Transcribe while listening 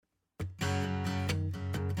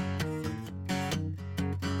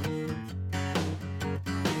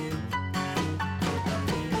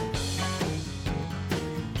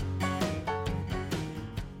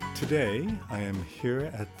Today, I am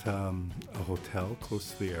here at a hotel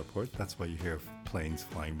close to the airport. That's why you hear planes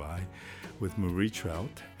flying by, with Marie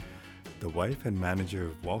Trout, the wife and manager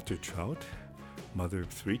of Walter Trout, mother of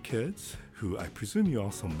 3 kids, who I presume you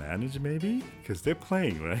also manage, maybe? Because they're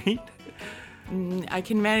playing, right? I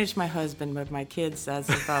can manage my husband, but my kids, that's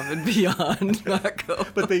above and beyond, Marco.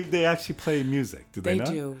 But they actually play music, do they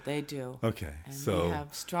not? They do. Okay, And so... they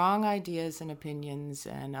have strong ideas and opinions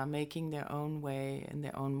and are making their own way and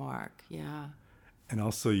their own mark, yeah. And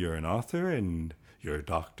also you're an author and you're a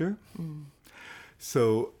doctor.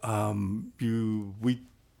 So we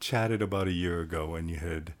chatted about a year ago and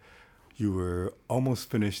you were almost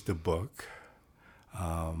finished the book,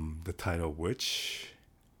 the title which...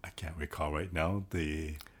 I can't recall right now.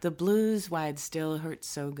 The Blues, Why It Still Hurts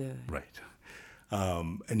So Good. Right.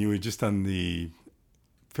 And you were just on the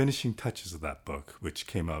finishing touches of that book, which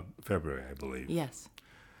came out February, I believe. Yes.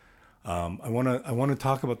 I want to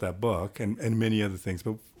talk about that book and many other things,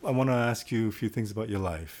 but I want to ask you a few things about your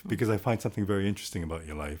life because I find something very interesting about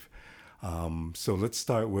your life. So let's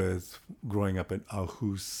start with growing up in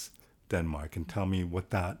Aarhus, Denmark, and tell me what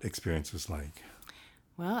that experience was like.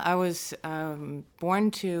 Well, I was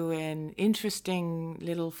born to an interesting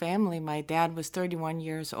little family. My dad was 31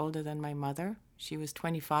 years older than my mother. She was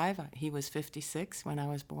 25. He was 56 when I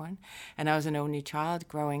was born. And I was an only child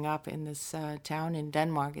growing up in this town in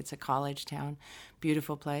Denmark. It's a college town,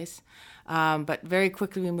 beautiful place. But very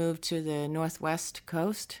quickly we moved to the northwest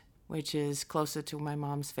coast, which is closer to my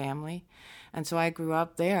mom's family. And so I grew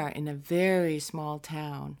up there in a very small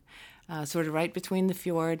town. Sort of right between the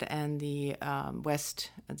fjord and the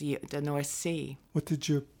the North Sea. What did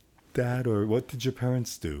your dad or what did your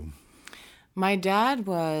parents do? My dad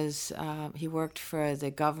was, he worked for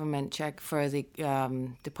the government, for the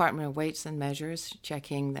Department of Weights and Measures,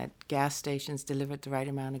 checking that gas stations delivered the right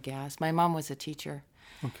amount of gas. My mom was a teacher.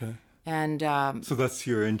 Okay. And so that's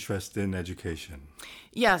your interest in education?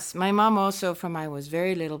 Yes. My mom also, from I was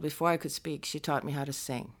very little, before I could speak, she taught me how to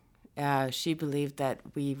sing. She believed that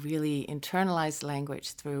we really internalize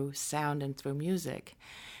language through sound and through music.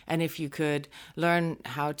 And if you could learn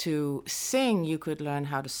how to sing, you could learn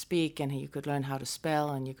how to speak, and you could learn how to spell,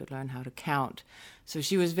 and you could learn how to count. So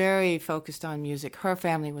she was very focused on music. Her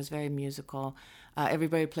family was very musical.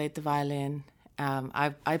 Everybody played the violin.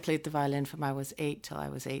 I played the violin from I was 8 till I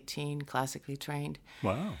was 18, classically trained.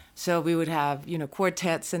 Wow. So we would have,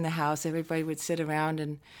 quartets in the house. Everybody would sit around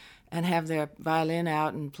and have their violin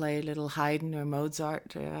out and play little Haydn or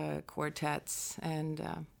Mozart quartets.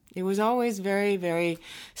 And it was always very, very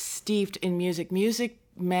steeped in music. Music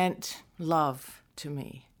meant love to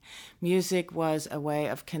me. Music was a way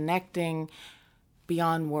of connecting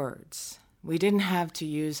beyond words. We didn't have to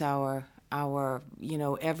use our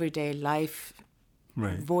everyday life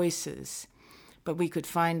voices, but we could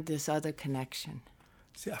find this other connection.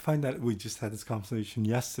 See, I find that we just had this conversation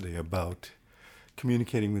yesterday about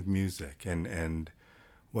communicating with music and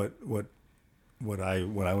what I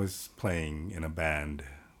when I was playing in a band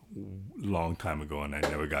long time ago and I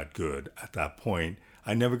never got good at that point.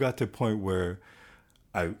 I never got to a point where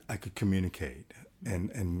I could communicate.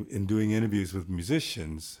 And in doing interviews with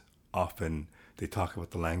musicians, often they talk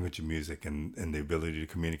about the language of music and the ability to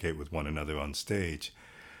communicate with one another on stage.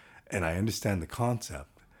 And I understand the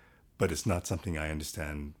concept, but it's not something I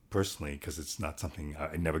understand personally because it's not something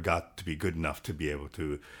I never got to be good enough to be able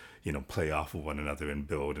to, play off of one another and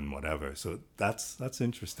build and whatever. So that's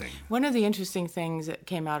interesting. One of the interesting things that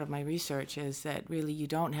came out of my research is that really you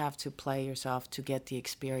don't have to play yourself to get the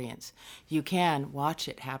experience. You can watch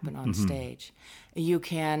it happen on stage. You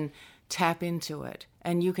can tap into it,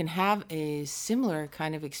 and you can have a similar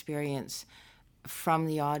kind of experience from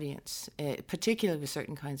the audience, particularly with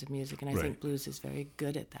certain kinds of music, and I think blues is very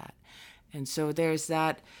good at that. And so there's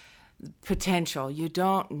that potential. You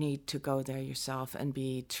don't need to go there yourself and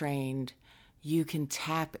be trained. You can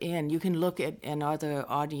tap in. You can look at another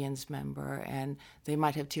audience member, and they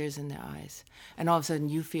might have tears in their eyes. And all of a sudden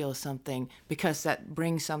you feel something because that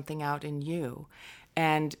brings something out in you.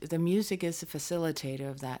 And the music is a facilitator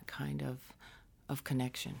of that kind of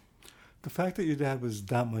connection. The fact that your dad was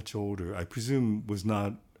that much older, I presume, was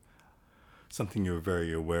not something you were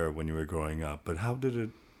very aware of when you were growing up. But how did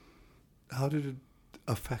it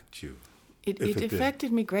affect you? It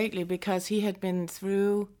affected me greatly because he had been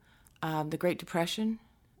through the Great Depression.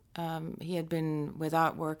 He had been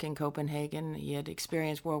without work in Copenhagen. He had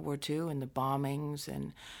experienced World War II and the bombings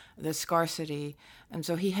and the scarcity. And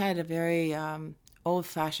so he had a very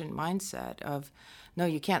old-fashioned mindset of, no,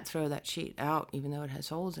 you can't throw that sheet out even though it has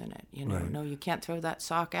holes in it. No, you can't throw that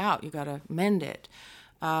sock out. You got to mend it.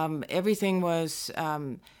 Everything was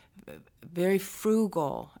very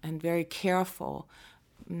frugal and very careful.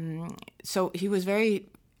 So he was very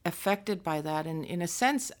affected by that. And in a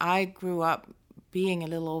sense, I grew up being a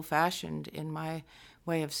little old-fashioned in my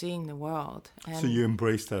way of seeing the world. And so you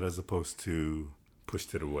embraced that as opposed to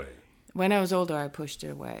pushed it away. when I was older, I pushed it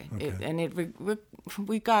away. Okay.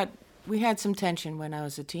 We had some tension when I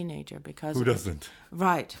was a teenager because Who of it. doesn't?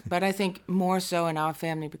 Right, but I think more so in our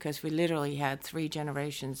family because we literally had 3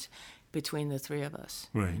 generations between the 3 of us.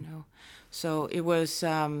 Right. You know, so it was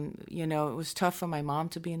it was tough for my mom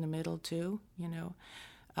to be in the middle too.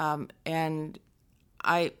 And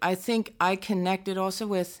I think I connected also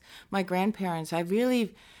with my grandparents. I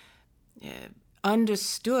really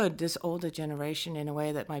understood this older generation in a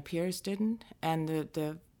way that my peers didn't, and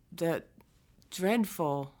the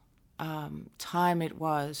dreadful time it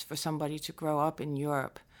was for somebody to grow up in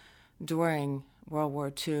Europe during World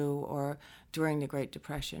War II or during the Great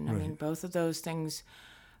Depression. I mean, both of those things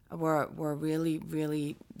were really,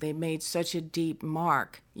 really, they made such a deep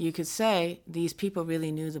mark. You could say these people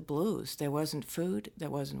really knew the blues. There wasn't food, there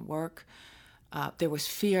wasn't work. There was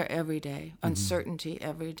fear every day, uncertainty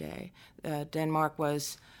every day. Denmark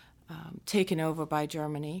was taken over by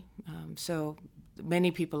Germany, so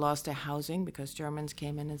many people lost their housing because Germans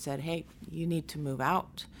came in and said, hey, you need to move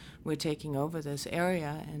out. We're taking over this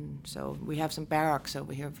area, and so we have some barracks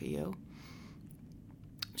over here for you.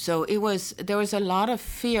 So there was a lot of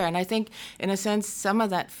fear, and I think, in a sense, some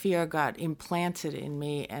of that fear got implanted in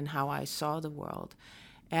me and how I saw the world.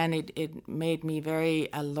 And it made me very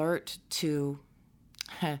alert to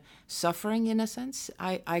suffering, in a sense.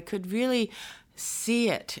 I could really see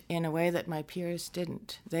it in a way that my peers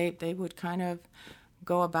didn't. They would kind of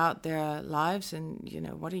go about their lives and,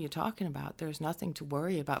 what are you talking about? There's nothing to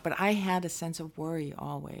worry about. But I had a sense of worry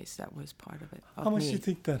always. That was part of it. How much do you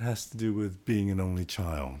think that has to do with being an only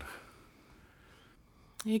child?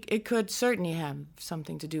 It could certainly have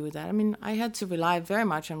something to do with that. I mean, I had to rely very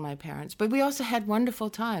much on my parents, but we also had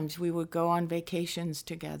wonderful times. We would go on vacations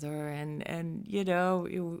together, and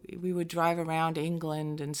we would drive around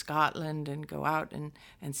England and Scotland and go out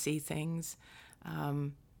and see things.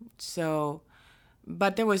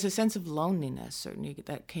 But there was a sense of loneliness, certainly,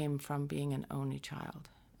 that came from being an only child,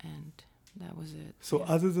 and that was it. So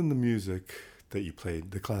other than the music that you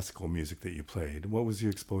played, the classical music that you played, what was your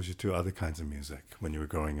exposure to other kinds of music when you were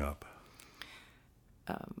growing up?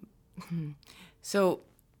 So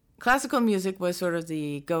classical music was sort of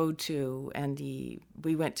the go-to, and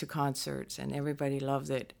we went to concerts, and everybody loved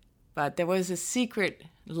it. But there was a secret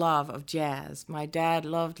love of jazz. My dad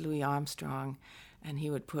loved Louis Armstrong, and he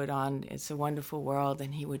would put on It's a Wonderful World,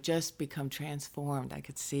 and he would just become transformed. I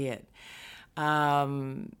could see it.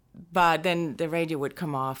 But then the radio would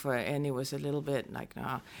come off, and it was a little bit like,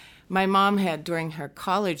 nah. My mom had, during her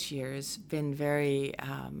college years, been very,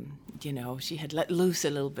 she had let loose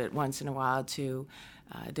a little bit once in a while to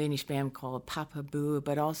a Danish band called Papa Boo,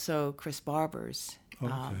 but also Chris Barber's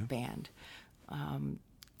band.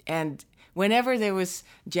 And whenever there was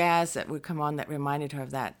jazz that would come on that reminded her of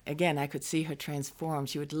that, again, I could see her transform.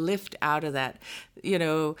 She would lift out of that,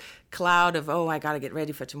 cloud of, I got to get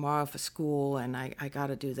ready for tomorrow for school, and I got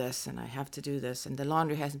to do this, and I have to do this, and the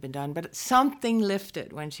laundry hasn't been done. But something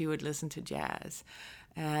lifted when she would listen to jazz.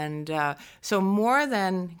 And so more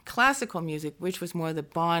than classical music, which was more the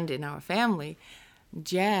bond in our family,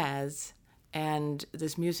 jazz and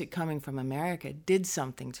this music coming from America did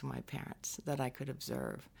something to my parents that I could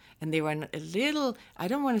observe. And they were a little, I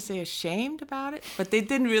don't want to say ashamed about it, but they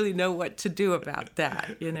didn't really know what to do about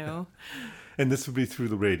that, And this would be through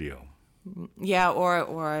the radio? Yeah,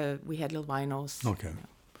 or we had little vinyls. Okay.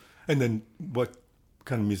 And then what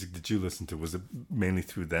kind of music did you listen to? Was it mainly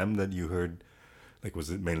through them that you heard, was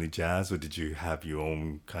it mainly jazz, or did you have your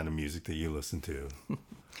own kind of music that you listened to?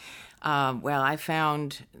 Well, I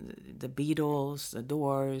found the Beatles, the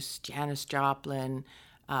Doors, Janis Joplin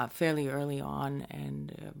fairly early on,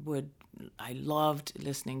 and I loved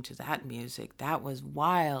listening to that music. That was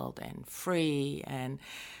wild and free and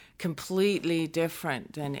completely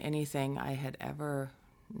different than anything I had ever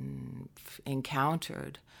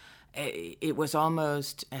encountered. It was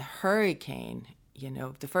almost a hurricane.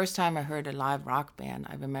 The first time I heard a live rock band,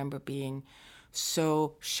 I remember being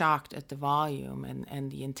so shocked at the volume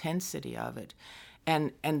and the intensity of it.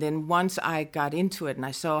 And then once I got into it and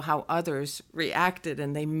I saw how others reacted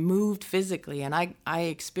and they moved physically, and I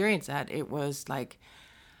experienced that, it was like,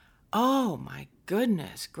 oh my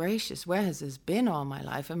goodness gracious, where has this been all my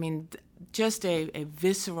life? I mean, just a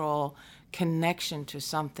visceral connection to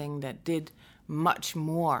something that did much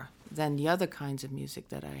more than the other kinds of music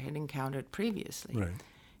that I had encountered previously. Right.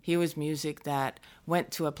 Here was music that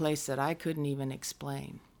went to a place that I couldn't even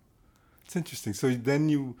explain. It's interesting. So then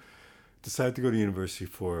you decided to go to university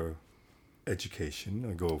for education,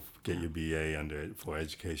 or go get your BA for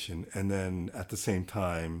education, and then at the same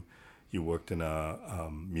time, you worked in a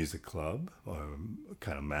music club, or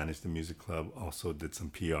kind of managed a music club. Also did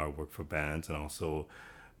some PR work for bands, and also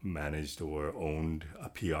managed or owned a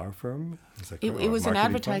PR firm. It was an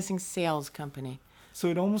advertising sales company. So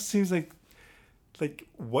it almost seems like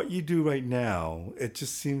what you do right now. It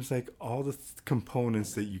just seems like all the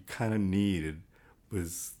components that you kind of needed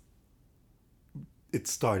it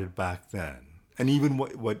started back then. And even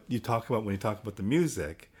what you talk about when you talk about the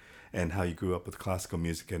music and how you grew up with classical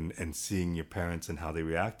music and seeing your parents and how they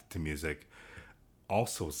reacted to music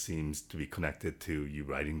also seems to be connected to you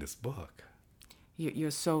writing this book.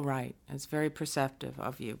 You're so right. It's very perceptive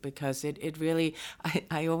of you, because it really,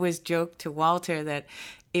 I always joke to Walter that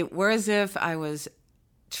it were as if I was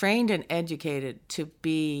trained and educated to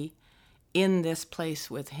be in this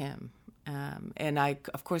place with him. And I,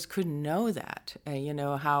 of course, couldn't know that,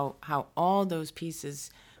 how all those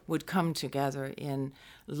pieces would come together in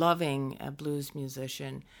loving a blues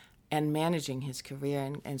musician and managing his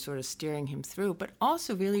career and sort of steering him through, but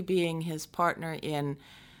also really being his partner in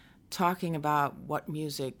talking about what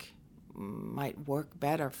music might work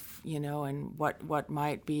better, and what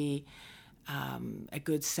might be a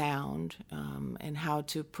good sound, and how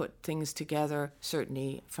to put things together.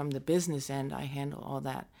 Certainly from the business end, I handle all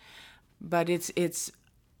that. But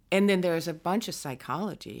and then there's a bunch of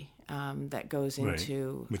psychology that goes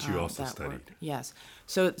into which you also that studied. Work. Yes.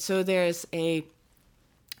 So there's a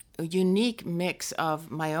unique mix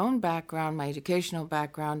of my own background, my educational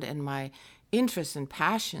background, and my interests and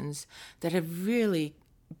passions that have really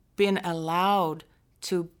been allowed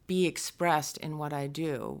to be expressed in what I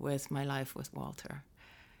do with my life with Walter.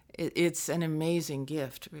 It's an amazing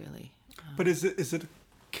gift, really. But is it a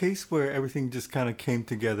case where everything just kind of came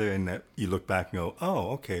together and that you look back and go, oh,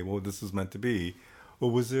 okay, well, this was meant to be?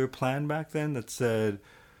 Or was there a plan back then that said,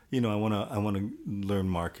 I want to learn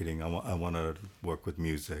marketing, I want to work with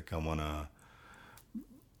music, I want to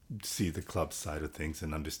see the club side of things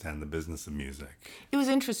and understand the business of music? It was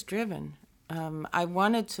interest driven. I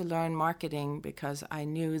wanted to learn marketing because I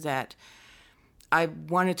knew that I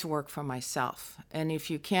wanted to work for myself. And if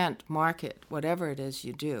you can't market whatever it is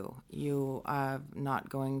you do, you are not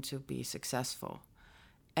going to be successful.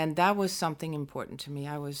 And that was something important to me.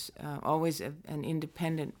 I was always an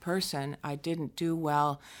independent person. I didn't do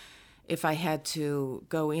well if I had to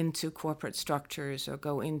go into corporate structures or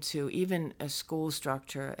go into even a school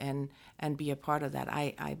structure and be a part of that.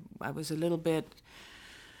 I was a little bit...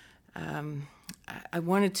 I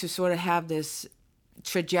wanted to sort of have this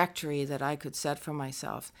trajectory that I could set for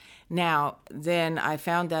myself. Now, then I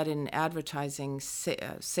found that in advertising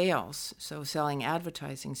sales, so selling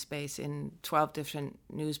advertising space in 12 different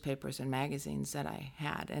newspapers and magazines that I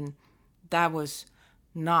had, and that was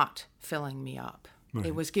not filling me up. Right.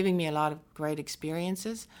 It was giving me a lot of great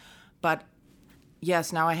experiences, but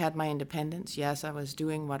yes, now I had my independence. Yes, I was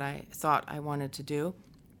doing what I thought I wanted to do,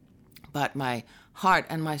 but my heart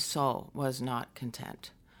and my soul was not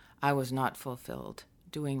content. I was not fulfilled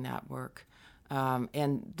doing that work.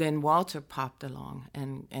 And then Walter popped along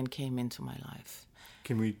and came into my life.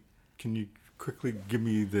 Can you quickly give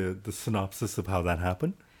me the synopsis of how that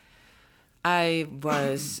happened? I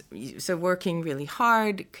was working really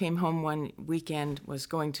hard, came home one weekend, was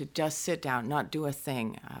going to just sit down, not do a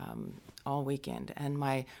thing all weekend. And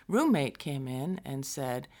my roommate came in and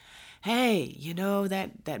said, hey,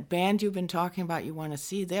 that band you've been talking about you want to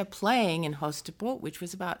see, they're playing in Holstebro, which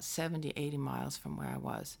was about 70, 80 miles from where I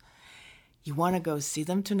was. You want to go see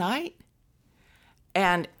them tonight?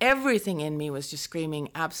 And everything in me was just screaming,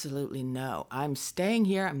 absolutely no. I'm staying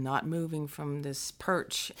here. I'm not moving from this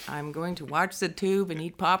perch. I'm going to watch the tube and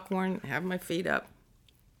eat popcorn, have my feet up.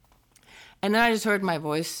 And then I just heard my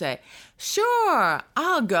voice say, sure,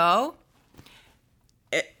 I'll go.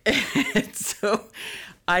 So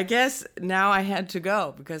I guess now I had to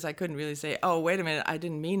go because I couldn't really say, oh, wait a minute, I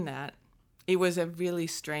didn't mean that. It was a really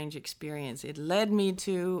strange experience. It led me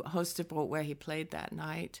to Holstebro where he played that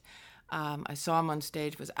night. I saw him on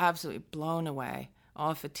stage, was absolutely blown away.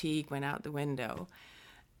 All fatigue went out the window.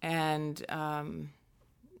 And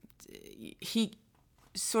he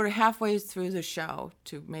sort of halfway through the show,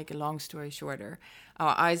 to make a long story shorter,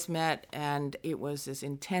 our eyes met, and it was this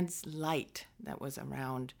intense light that was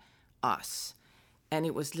around us. And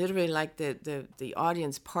it was literally like the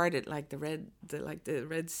audience parted like the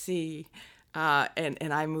Red Sea,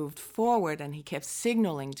 And I moved forward, and he kept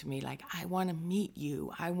signaling to me, like, I want to meet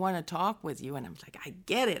you. I want to talk with you. And I was like, I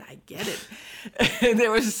get it. And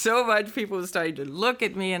there was so much people starting to look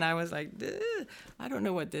at me, and I was like, I don't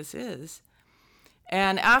know what this is.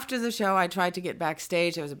 And after the show, I tried to get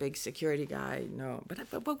backstage. There was a big security guy. No,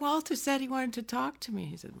 but Walter said he wanted to talk to me.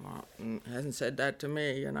 He said, well, he hasn't said that to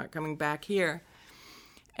me. You're not coming back here.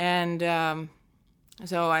 And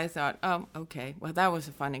so I thought, oh, okay. Well, that was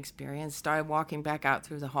a fun experience. Started walking back out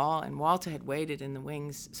through the hall, and Walter had waited in the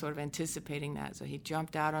wings, sort of anticipating that. So he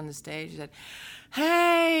jumped out on the stage and said,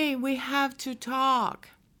 hey, we have to talk.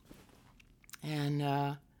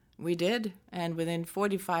 And we did. And within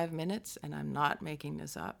 45 minutes, and I'm not making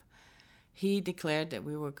this up, he declared that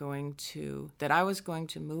that I was going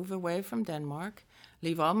to move away from Denmark,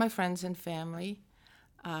 leave all my friends and family,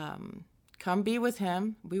 come be with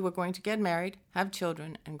him. We were going to get married, have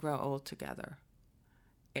children, and grow old together.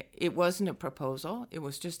 It wasn't a proposal. It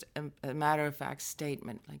was just a matter-of-fact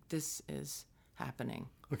statement, like, this is happening.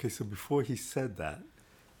 Okay, so before he said that,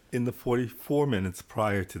 in the 44 minutes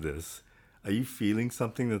prior to this, are you feeling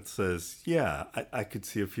something that says, yeah, I could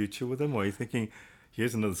see a future with him? Or are you thinking,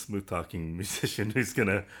 here's another smooth-talking musician who's going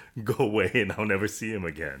to go away and I'll never see him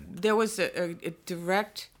again? There was a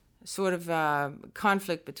direct sort of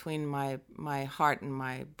conflict between my heart and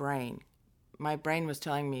my brain. My brain was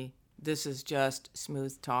telling me, this is just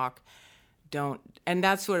smooth talk. And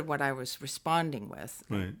that's sort of what I was responding with.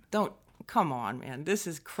 Right. Come on, man, this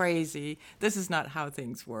is crazy. This is not how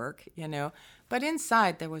things work, you know. But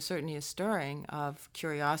inside, there was certainly a stirring of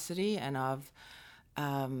curiosity and of,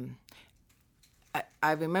 I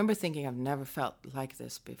remember thinking, I've never felt like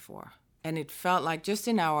this before. And it felt like, just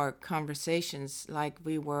in our conversations, like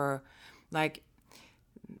we were, like,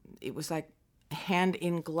 it was like hand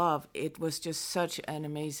in glove. It was just such an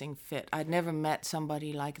amazing fit. I'd never met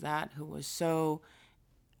somebody like that who was so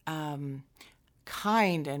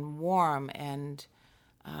kind and warm and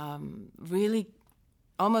really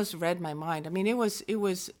almost read my mind. I mean, it was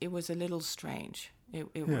a little strange.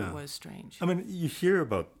 It was strange. I mean, you hear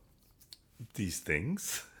about these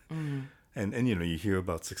things. Mm-hmm. And you know, you hear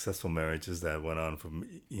about successful marriages that went on for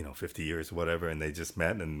 50 years or whatever, and they just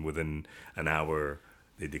met, and within an hour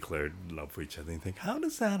they declared love for each other. And you think, how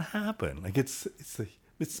does that happen? Like, it's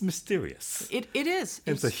mysterious. It is.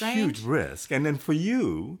 It's a strange. huge risk. And then for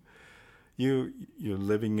you're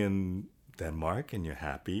living in Denmark and you're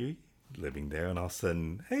happy living there, and all of a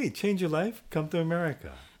sudden, hey, change your life, come to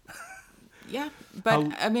America. Yeah,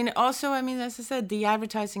 but as I said, the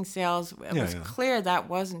advertising sales, it was clear that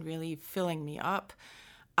wasn't really filling me up.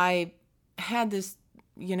 I had this,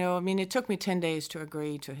 it took me 10 days to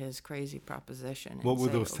agree to his crazy proposition. What were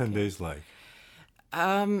those 10 days like?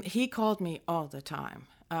 He called me all the time,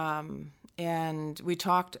 and we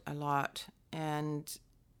talked a lot, and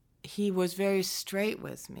he was very straight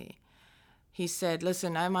with me. He said,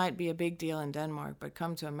 listen, I might be a big deal in Denmark, but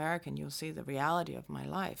come to America and you'll see the reality of my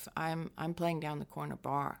life. I'm playing down the corner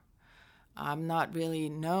bar. I'm not really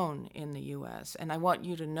known in the U.S., and I want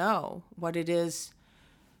you to know what it is.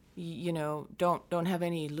 Don't have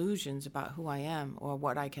any illusions about who I am or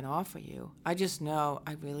what I can offer you. I just know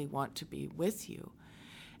I really want to be with you.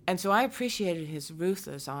 And so I appreciated his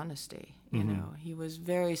ruthless honesty. Mm-hmm. He was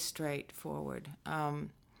very straightforward.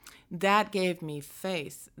 That gave me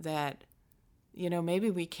faith that, maybe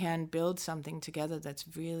we can build something together that's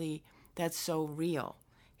so real.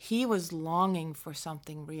 He was longing for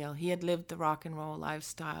something real. He had lived the rock and roll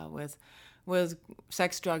lifestyle with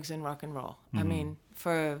sex, drugs, and rock and roll. Mm-hmm. I mean,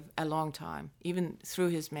 for a long time, even through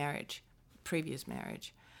his previous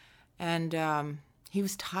marriage. And he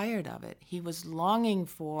was tired of it. He was longing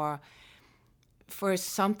for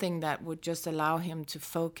something that would just allow him to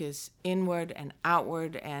focus inward and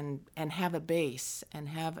outward and have a base and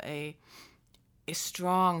have a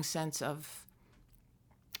strong sense of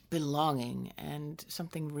belonging and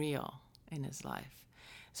something real in his life.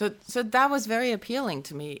 So that was very appealing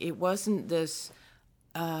to me. It wasn't this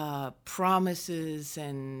promises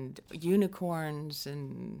and unicorns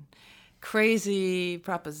and crazy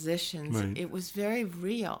propositions. Right. It was very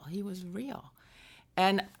real. He was real.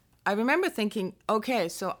 And I remember thinking, okay,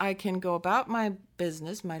 so I can go about my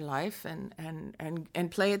business, my life,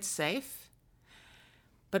 and play it safe.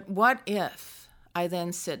 But what if I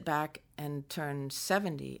then sit back and turn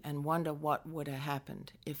 70 and wonder what would have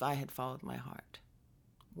happened if I had followed my heart?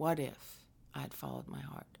 What if I had followed my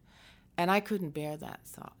heart? And I couldn't bear that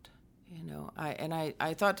thought.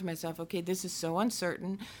 I thought to myself, okay, this is so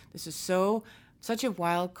uncertain. This is such a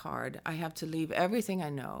wild card. I have to leave everything I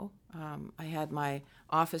know. I had my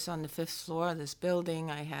office on the 5th floor of this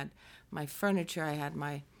building. I had my furniture. I had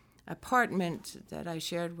my apartment that I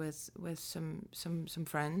shared with some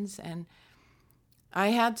friends, and I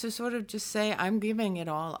had to sort of just say, I'm giving it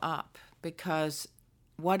all up, because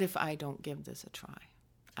what if I don't give this a try?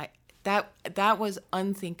 That was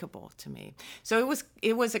unthinkable to me. So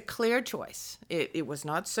it was a clear choice. It was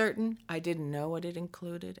not certain. I didn't know what it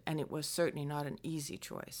included, and it was certainly not an easy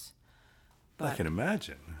choice. But I can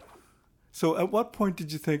imagine. So at what point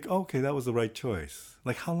did you think, okay, that was the right choice?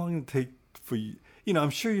 Like, how long did it take for you? You know, I'm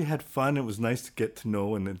sure you had fun. It was nice to get to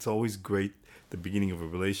know, and it's always great the beginning of a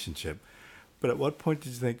relationship. But at what point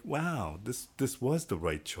did you think, wow, this was the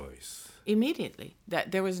right choice? Immediately.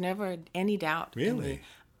 That there was never any doubt. Really?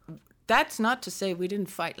 That's not to say we didn't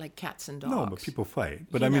fight like cats and dogs. No, but people fight.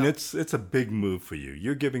 But I mean, it's a big move for you.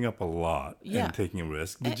 You're giving up a lot and taking a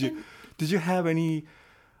risk. Did you have any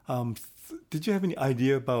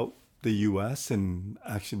idea about the U.S. and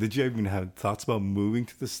actually did you even have thoughts about moving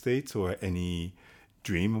to the States or any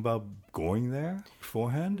dream about going there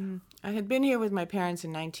beforehand? I had been here with my parents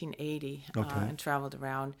in 1980 and traveled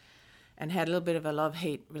around and had a little bit of a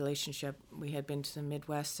love-hate relationship. We had been to the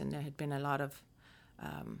Midwest, and there had been a lot of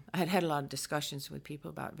I had had a lot of discussions with people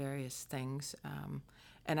about various things,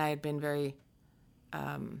 and I had been very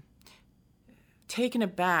taken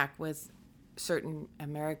aback with certain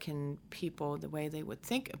American people, the way they would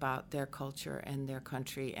think about their culture and their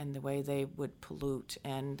country, and the way they would pollute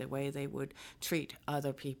and the way they would treat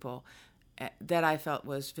other people, that I felt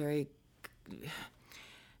was very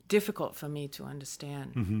difficult for me to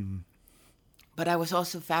understand. Mm-hmm. But I was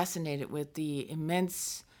also fascinated with the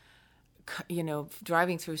immense,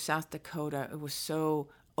 driving through South Dakota, it was so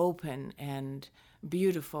open and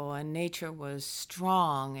beautiful, and nature was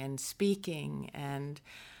strong and speaking, and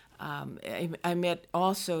I met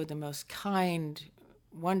also the most kind,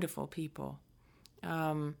 wonderful people.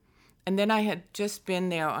 And then I had just been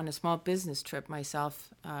there on a small business trip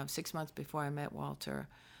myself 6 months before I met Walter,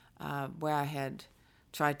 where I had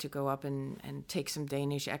tried to go up and take some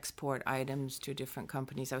Danish export items to different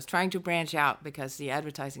companies. I was trying to branch out because the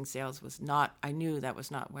advertising sales I knew that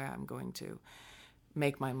was not where I'm going to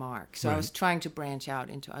make my mark. So right. I was trying to branch out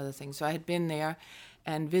into other things. So I had been there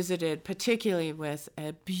and visited particularly with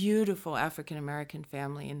a beautiful African-American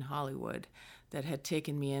family in Hollywood that had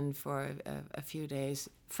taken me in for a few days,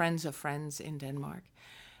 friends of friends in Denmark.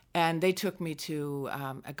 And they took me to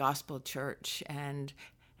a gospel church and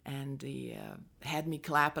had me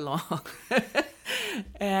clap along.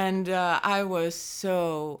 And I was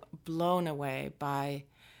so blown away by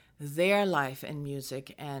their life and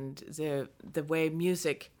music, and the way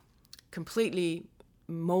music completely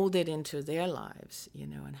molded into their lives,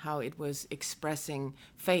 and how it was expressing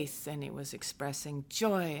faith, and it was expressing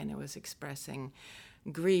joy, and it was expressing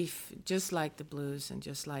grief, just like the blues and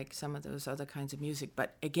just like some of those other kinds of music,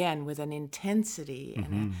 but again with an intensity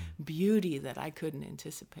and a beauty that I couldn't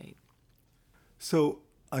anticipate. So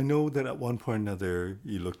I know that at one point or another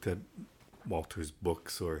you looked at Walter's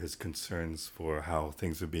books or his concerns for how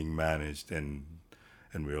things are being managed and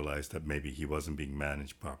realized that maybe he wasn't being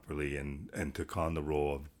managed properly and took on the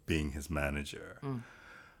role of being his manager.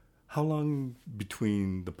 How long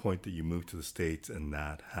between the point that you moved to the States and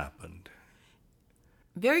that happened?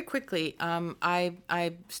 Very quickly,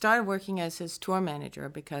 I started working as his tour manager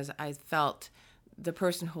because I felt the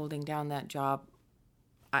person holding down that job,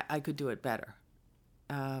 I could do it better.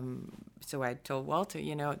 So I told Walter,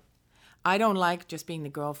 I don't like just being the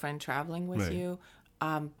girlfriend traveling with right. you,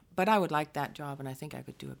 but I would like that job, and I think I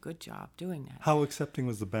could do a good job doing that. How accepting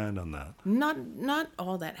was the band on that? Not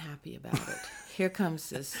all that happy about it. Here comes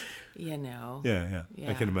this, Yeah,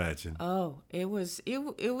 I can imagine. Oh, it was.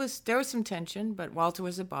 There was some tension, but Walter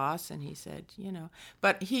was a boss, and he said,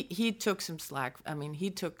 but he took some slack. I mean,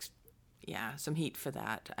 he took, some heat for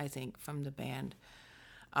that, I think, from the band,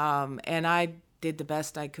 and I did the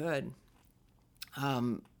best I could,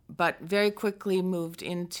 but very quickly moved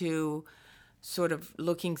into sort of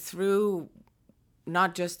looking through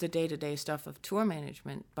not just the day-to-day stuff of tour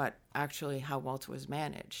management, but actually how Walter was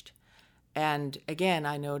managed. And again,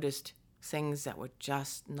 I noticed things that were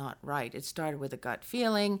just not right. It started with a gut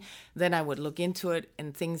feeling, then I would look into it,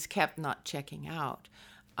 and things kept not checking out.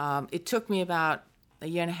 It took me about a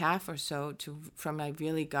year and a half or so from I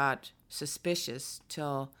really got suspicious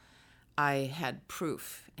till I had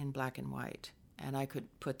proof in black and white, and I could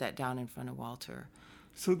put that down in front of Walter.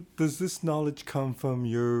 So does this knowledge come from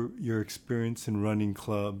your experience in running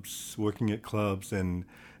clubs, working at clubs, and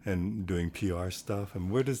doing PR stuff?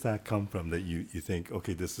 And where does that come from that you think,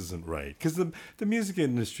 okay, this isn't right? Because the music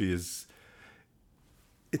industry it's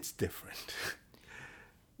different.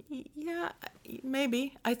 Yeah,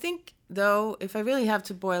 maybe. I think though, if I really have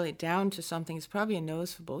to boil it down to something, it's probably a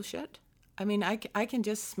nose for bullshit. I mean, I can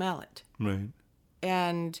just smell it. Right.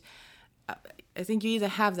 And I think you either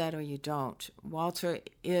have that or you don't. Walter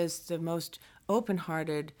is the most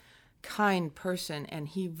open-hearted, kind person, and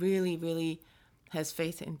he really, really has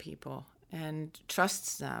faith in people and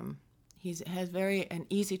trusts them. He has an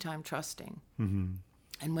easy time trusting. Mm-hmm.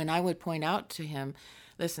 And when I would point out to him,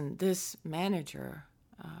 listen, this manager,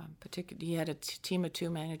 particularly, he had a team of 2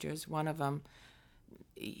 managers. One of them,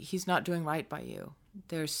 he's not doing right by you.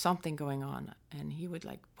 There's something going on. And he would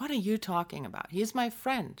like, what are you talking about? He's my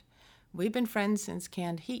friend. We've been friends since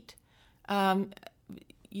Canned Heat.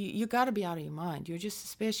 You got to be out of your mind. You're just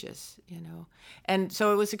suspicious, you know. And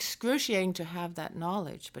so it was excruciating to have that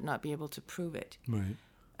knowledge, but not be able to prove it. Right.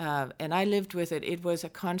 And I lived with it. It was a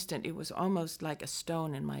constant. It was almost like a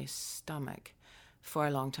stone in my stomach for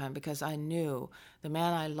a long time, because I knew the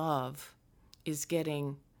man I love is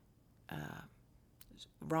getting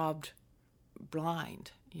robbed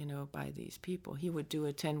blind, you know, by these people. He would do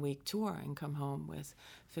a 10-week tour and come home with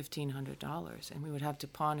 $1,500, and we would have to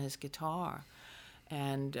pawn his guitar.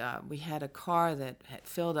 And we had a car that had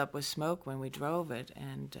filled up with smoke when we drove it,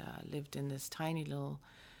 and lived in this tiny little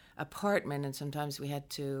apartment, and sometimes we had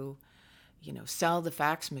to, you know, sell the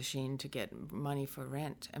fax machine to get money for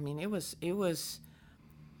rent. I mean, it was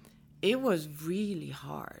really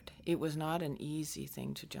hard. It was not an easy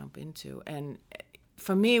thing to jump into. And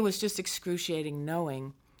for me, it was just excruciating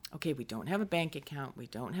knowing, okay, we don't have a bank account, we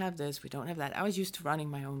don't have this, we don't have that. I was used to running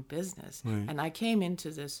my own business. Right. And I came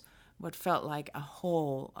into this, what felt like a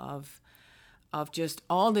hole of just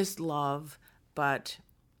all this love, but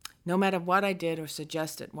no matter what I did or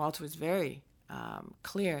suggested, Walter was very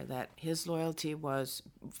clear that his loyalty was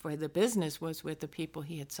for the business was with the people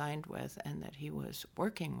he had signed with and that he was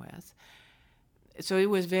working with. So it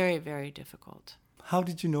was very, very difficult. How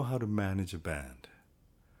did you know how to manage a band?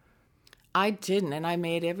 I didn't, and I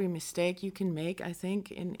made every mistake you can make, I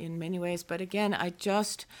think, in many ways. But again, I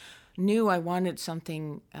just knew I wanted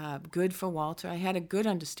something good for Walter. I had a good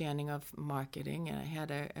understanding of marketing, and I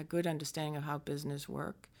had a good understanding of how business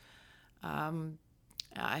worked.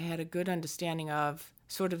 I had a good understanding of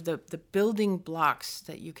sort of the building blocks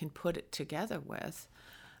that you can put it together with.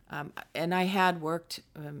 And I had worked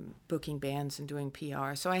booking bands and doing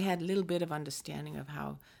PR, so I had a little bit of understanding of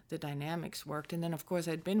how the dynamics worked. And then, of course,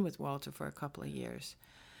 I'd been with Walter for a couple of years.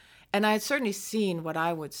 And I had certainly seen what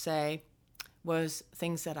I would say was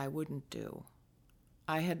things that I wouldn't do.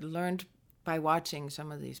 I had learned by watching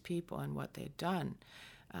some of these people and what they'd done.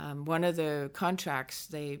 One of the contracts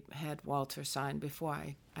they had Walter sign before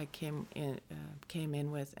I came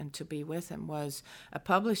in with and to be with him was a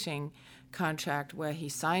publishing contract where he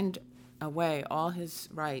signed away all his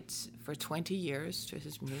rights for 20 years to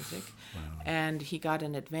his music. Wow. And he got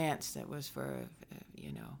an advance that was for,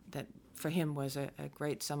 that for him was a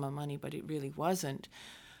great sum of money, but it really wasn't.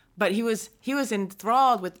 But he was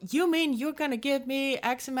enthralled with, you mean you're going to give me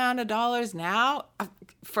X amount of dollars now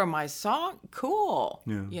for my song? Cool.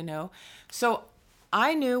 Yeah. You know? So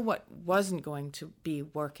I knew what wasn't going to be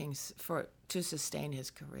working to sustain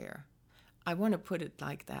his career. I want to put it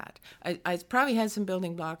like that. I probably had some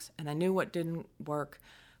building blocks, and I knew what didn't work,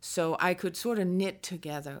 so I could sort of knit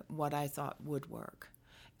together what I thought would work.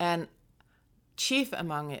 And chief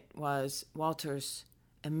among it was Walter's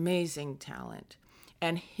amazing talent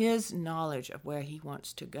and his knowledge of where he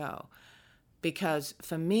wants to go. Because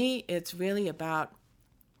for me, it's really about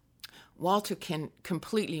Walter can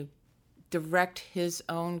completely direct his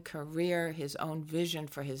own career, his own vision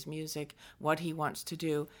for his music, what he wants to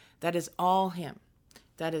do. That is all him.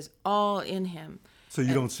 That is all in him. So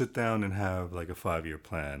you don't sit down and have like a 5-year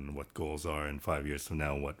plan, what goals are in 5 years from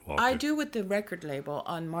now, what Walter... I do with the record label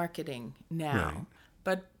on marketing now.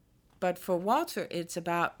 Right. But for Walter, it's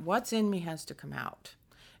about what's in me has to come out.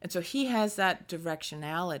 And so he has that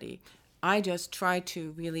directionality. I just try to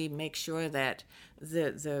really make sure that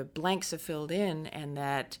the blanks are filled in and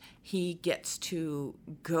that he gets to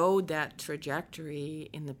go that trajectory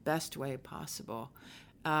in the best way possible.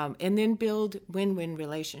 And then build win-win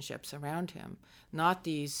relationships around him. Not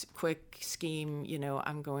these quick scheme,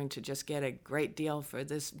 I'm going to just get a great deal for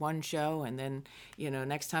this one show and then,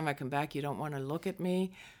 next time I come back, you don't want to look at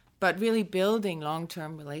me. But really building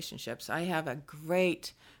long-term relationships. I have a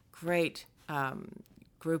great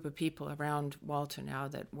group of people around Walter now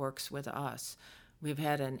that works with us. We've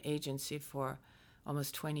had an agency for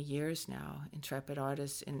almost 20 years now, Intrepid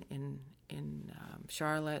Artists in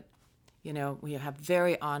Charlotte. We have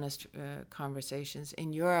very honest conversations.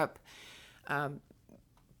 In Europe,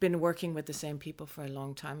 been working with the same people for a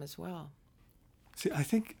long time as well. See, I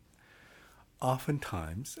think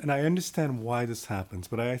oftentimes, and I understand why this happens,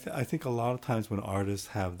 but I think a lot of times when artists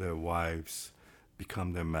have their wives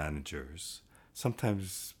become their managers,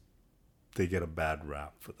 sometimes they get a bad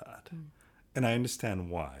rap for that. And I understand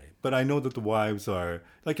why. But I know that the wives are,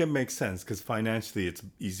 like, it makes sense because financially it's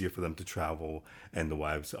easier for them to travel, and the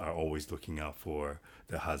wives are always looking out for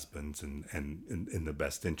their husbands and in the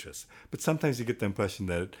best interest. But sometimes you get the impression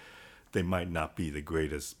that they might not be the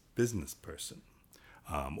greatest business person.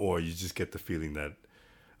 Or you just get the feeling that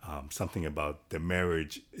something about their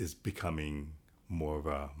marriage is becoming more of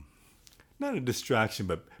a, not a distraction,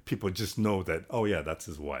 but people just know that, oh yeah, that's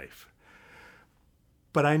his wife.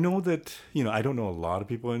 But I know that, I don't know a lot of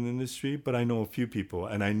people in the industry, but I know a few people,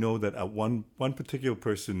 and I know that one particular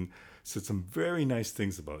person said some very nice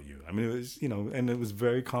things about you. I mean, it was, and it was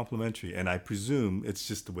very complimentary, and I presume it's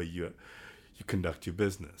just the way you conduct your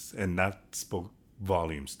business, and that spoke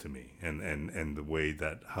volumes to me, and the way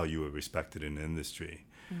that how you were respected in the industry.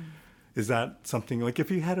 Is that something, like,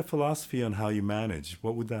 if you had a philosophy on how you manage,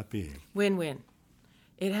 what would that be? Win-win.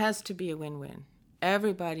 It has to be a win-win.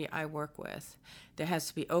 Everybody I work with, there has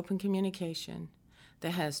to be open communication.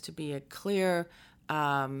 There has to be a clear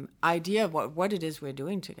idea of what it is we're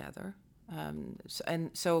doing together.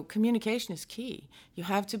 So communication is key. You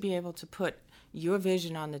have to be able to put your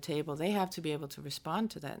vision on the table. They have to be able to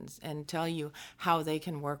respond to that and tell you how they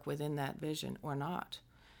can work within that vision or not.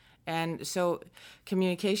 And so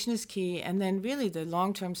communication is key. And then really the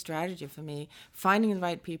long-term strategy for me, finding the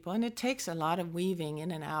right people. And it takes a lot of weaving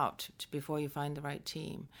in and out before you find the right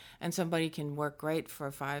team. And somebody can work great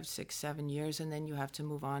for 5, 6, 7 years, and then you have to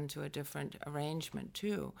move on to a different arrangement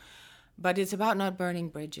too. But it's about not burning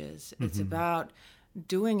bridges. It's about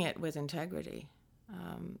doing it with integrity.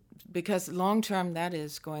 Because long-term, that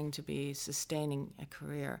is going to be sustaining a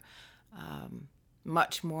career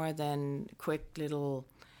much more than quick little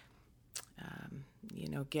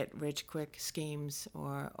get-rich-quick schemes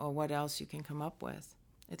or what else you can come up with.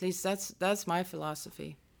 At least that's my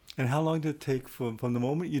philosophy. And how long did it take from the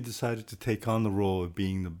moment you decided to take on the role of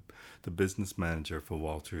being the business manager for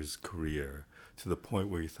Walter's career to the point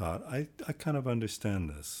where you thought, I kind of understand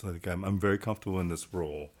this. Like, I'm very comfortable in this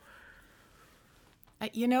role?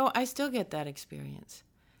 I still get that experience.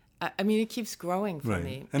 I mean, it keeps growing for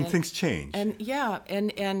me. And things change. And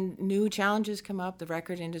and new challenges come up. The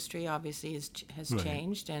record industry obviously has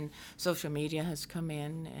changed, and social media has come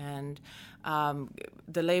in, and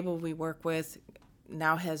the label we work with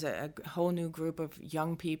now has a whole new group of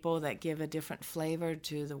young people that give a different flavor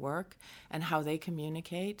to the work and how they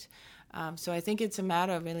communicate. So I think it's a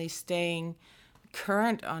matter of really staying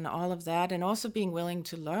current on all of that, and also being willing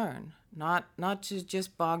to learn, not to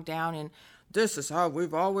just bog down in, this is how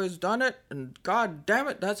we've always done it, and God damn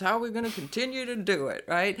it, that's how we're going to continue to do it,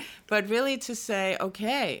 right? But really to say,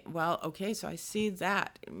 okay, so I see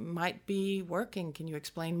that. It might be working. Can you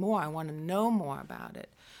explain more? I want to know more about it.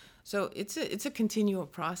 So it's a continual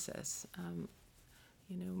process.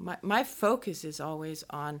 My focus is always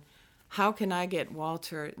on how can I get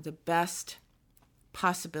Walter the best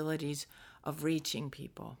possibilities of reaching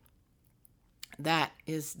people. That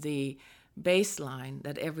is the baseline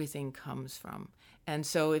that everything comes from. And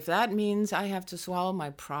so if that means I have to swallow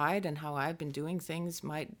my pride and how I've been doing things,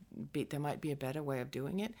 there might be a better way of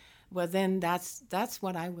doing it, well, then that's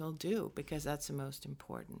what I will do, because that's the most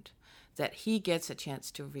important, that he gets a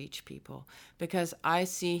chance to reach people, because I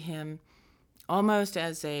see him almost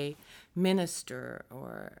as a minister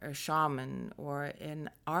or a shaman or an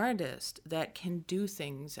artist that can do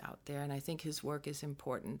things out there, and I think his work is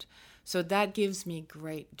important. So that gives me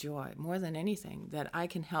great joy, more than anything, that I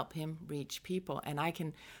can help him reach people, and I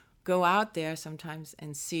can go out there sometimes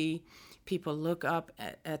and see people look up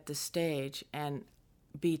at the stage and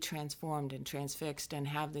be transformed and transfixed and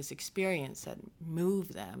have this experience that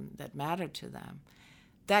move them, that matter to them.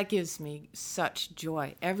 That gives me such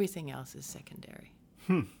joy. Everything else is secondary.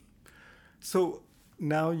 So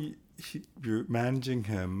now you're managing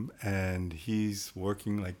him, and he's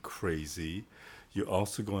working like crazy. You're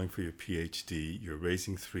also going for your PhD. You're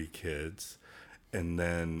raising 3 kids. And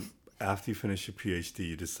then after you finish your PhD,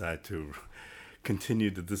 you decide to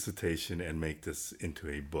continue the dissertation and make this into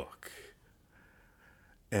a book.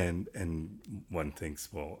 And one thinks,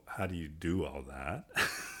 well, how do you do all that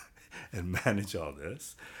and manage all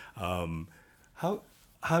this? How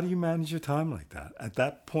do you manage your time like that? At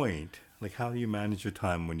that point, like, how do you manage your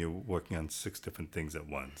time when you're working on 6 different things at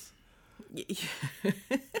once?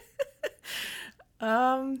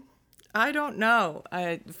 I don't know.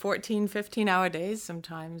 14, 15-hour days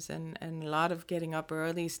sometimes, and a lot of getting up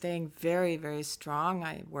early, staying very, very strong.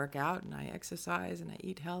 I work out and I exercise and I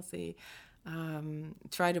eat healthy.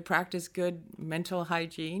 Try to practice good mental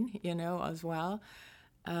hygiene, as well.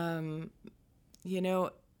 You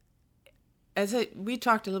know, we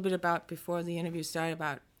talked a little bit about before the interview started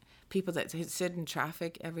about people that sit in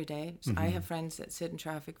traffic every day. So I have friends that sit in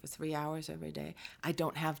traffic for 3 hours every day. I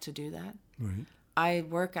don't have to do that. Right. I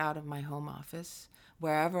work out of my home office.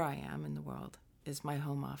 Wherever I am in the world is my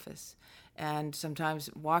home office. And sometimes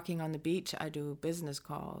walking on the beach, I do business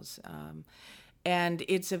calls. And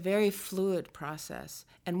it's a very fluid process.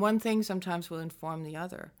 And one thing sometimes will inform the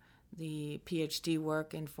other. The PhD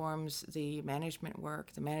work informs the management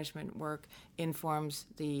work. The management work informs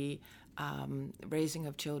the raising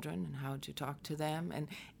of children and how to talk to them. And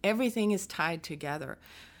everything is tied together.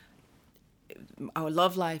 Our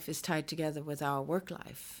love life is tied together with our work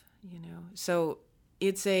life, So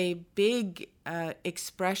it's a big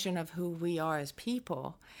expression of who we are as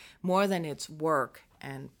people, more than it's work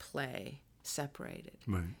and play separated.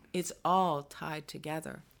 Right. It's all tied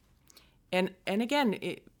together. And again,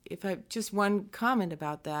 if I just one comment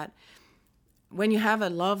about that, when you have a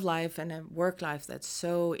love life and a work life that's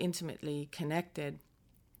so intimately connected,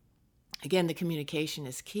 again, the communication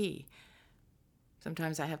is key.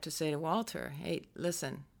 Sometimes I have to say to Walter, hey,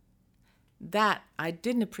 listen, that I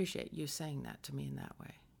didn't appreciate you saying that to me in that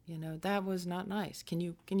way. That was not nice. Can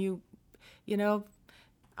you,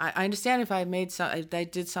 I understand if I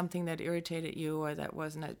did something that irritated you or that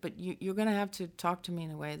wasn't, but you're going to have to talk to me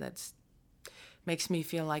in a way that's makes me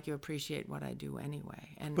feel like you appreciate what I do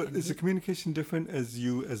anyway. But is the communication different as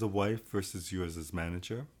you as a wife versus you as his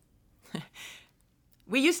manager?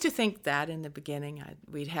 We used to think that in the beginning.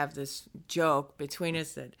 We'd have this joke between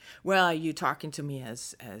us that, well, are you talking to me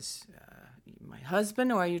as my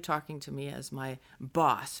husband, or are you talking to me as my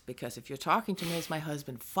boss? Because if you're talking to me as my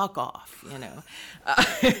husband, fuck off,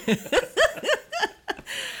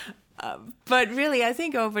 But really, I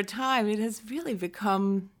think over time, it has really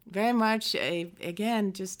become very much,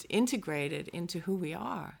 just integrated into who we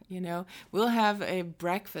are, We'll have a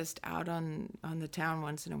breakfast out on the town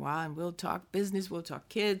once in a while, and we'll talk business, we'll talk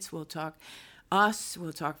kids, we'll talk us,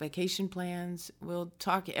 we'll talk vacation plans, we'll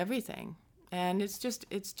talk everything. And it's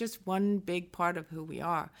just one big part of who we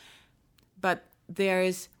are. But there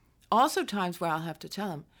is also times where I'll have to tell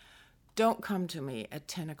him, don't come to me at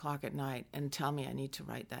 10 o'clock at night and tell me I need to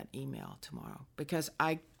write that email tomorrow, because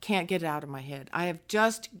I can't get it out of my head. I have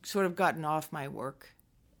just sort of gotten off my work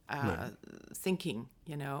thinking,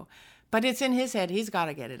 But it's in his head. He's got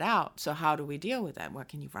to get it out. So how do we deal with that? Well,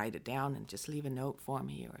 can you write it down and just leave a note for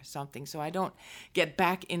me or something so I don't get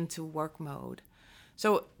back into work mode?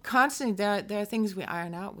 So constantly there are things we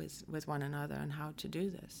iron out with one another on how to do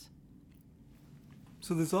this.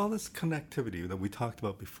 So there's all this connectivity that we talked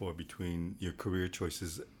about before between your career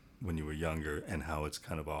choices when you were younger and how it's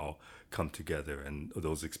kind of all come together, and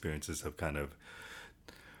those experiences have kind of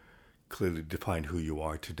clearly defined who you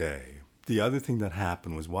are today. The other thing that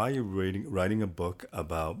happened was while you're writing a book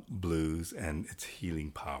about blues and its healing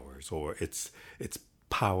powers or its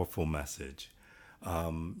powerful message,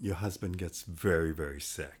 your husband gets very, very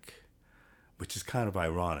sick, which is kind of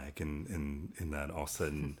ironic in that all of a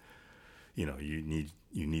sudden, you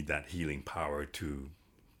need that healing power to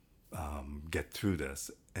get through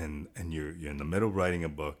this, and you're in the middle of writing a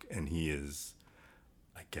book, and he is,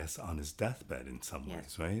 I guess, on his deathbed in some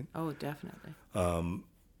ways, right? Oh, definitely.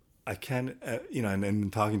 I can,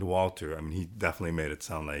 and talking to Walter, I mean, he definitely made it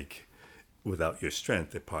sound like without your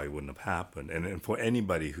strength, it probably wouldn't have happened. And for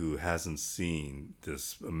anybody who hasn't seen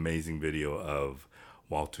this amazing video of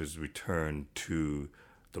Walter's return to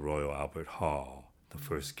the Royal Albert Hall, the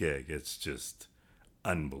first gig, it's just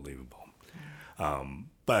unbelievable.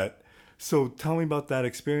 But so tell me about that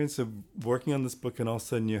experience of working on this book, and all of a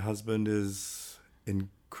sudden your husband is in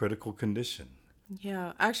critical condition.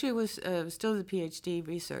 Yeah, actually it was still the PhD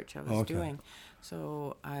research I was doing.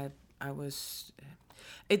 So I was,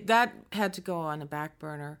 that had to go on a back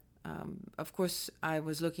burner. Of course, I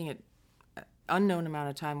was looking at an unknown amount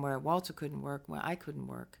of time where Walter couldn't work, where I couldn't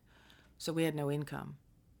work. So we had no income.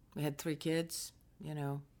 We had 3 kids,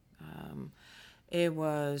 it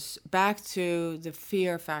was back to the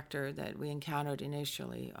fear factor that we encountered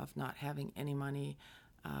initially of not having any money,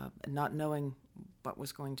 not knowing what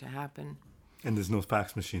was going to happen. And there's no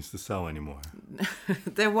fax machines to sell anymore.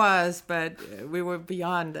 There was, but we were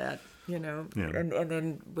beyond that, Yeah. And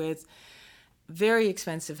then with very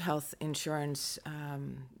expensive health insurance,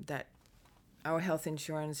 that our health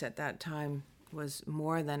insurance at that time was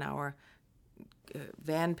more than our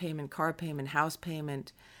van payment, car payment, house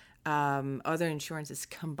payment, other insurances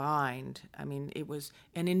combined. I mean, it was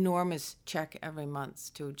an enormous check every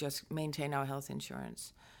month to just maintain our health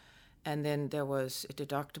insurance. And then there was a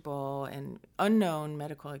deductible and unknown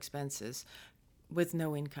medical expenses with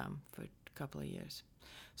no income for a couple of years.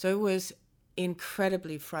 So it was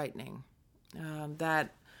incredibly frightening. That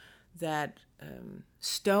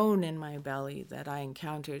stone in my belly that I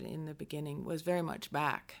encountered in the beginning was very much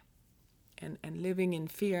back. And living in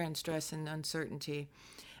fear and stress and uncertainty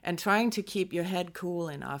and trying to keep your head cool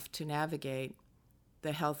enough to navigate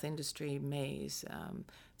the health industry maze,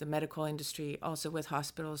 the medical industry, also with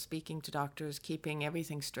hospitals, speaking to doctors, keeping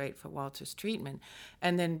everything straight for Walter's treatment.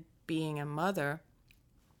 And then being a mother,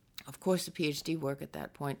 of course, the PhD work at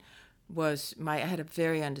that point was I had a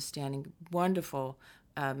very understanding, wonderful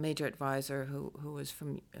major advisor who was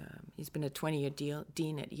from, he's been a 20-year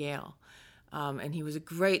dean at Yale. And he was a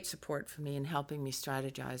great support for me in helping me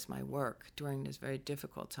strategize my work during this very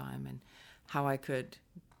difficult time and how I could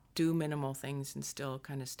do minimal things and still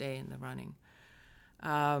kind of stay in the running.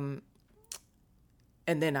 And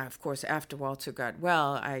then, of course, after Walter got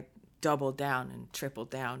well, I doubled down and tripled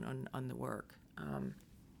down on the work.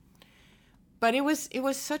 But it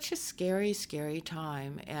was such a scary, scary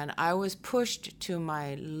time, and I was pushed to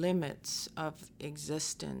my limits of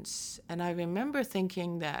existence. And I remember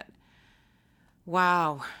thinking that,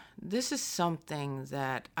 wow, this is something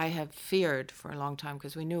that I have feared for a long time,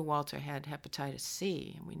 because we knew Walter had hepatitis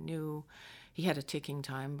C, and we knew he had a ticking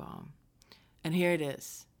time bomb. And here it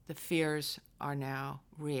is. The fears are now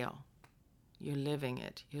real. You're living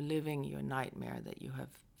it. You're living your nightmare that you have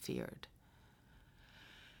feared.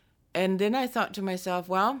 And then I thought to myself,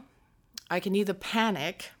 well, I can either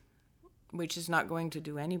panic, which is not going to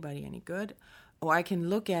do anybody any good, or I can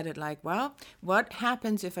look at it like, well, what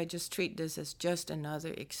happens if I just treat this as just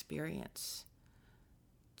another experience?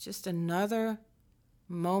 Just another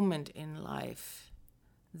moment in life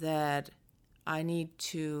that I need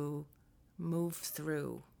to move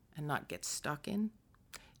through and not get stuck in.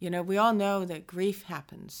 You know, we all know that grief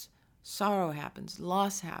happens, sorrow happens,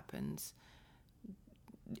 loss happens,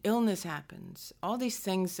 illness happens, all these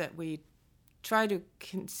things that we try to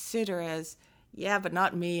consider as, yeah, but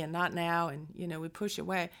not me and not now, and, you know, we push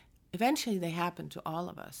away. Eventually they happen to all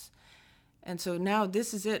of us. And so now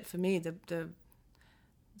this is it for me,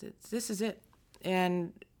 this is it.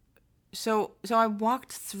 And so I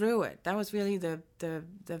walked through it. That was really the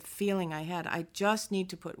feeling I had. I just need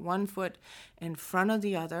to put one foot in front of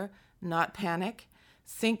the other, not panic,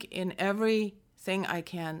 think in everything I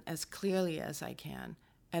can as clearly as I can.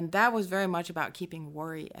 And that was very much about keeping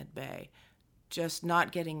worry at bay, just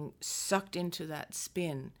not getting sucked into that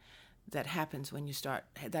spin that happens when you start,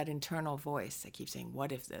 that internal voice that keeps saying,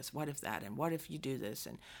 what if this, what if that, and what if you do this,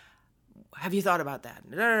 and have you thought about that?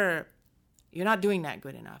 You're not doing that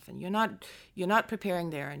good enough, and you're not preparing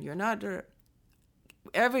there, and you're not.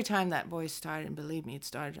 Every time that voice started, and believe me, it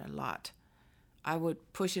started a lot, I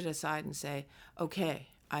would push it aside and say, okay,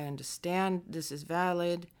 I understand, this is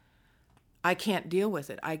valid, I can't deal with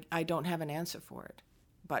it, I don't have an answer for it.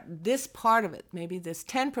 But this part of it, maybe this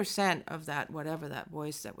 10% of that, whatever that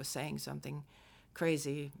voice that was saying something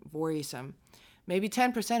crazy, worrisome, maybe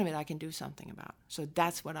 10% of it I can do something about. So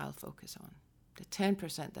that's what I'll focus on. The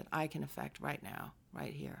 10% that I can affect right now,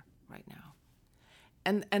 right here, right now.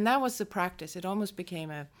 And that was the practice. It almost became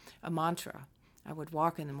a mantra. I would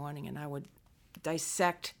walk in the morning and I would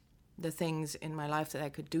dissect the things in my life that I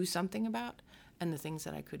could do something about and the things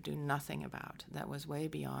that I could do nothing about. That was way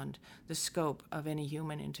beyond the scope of any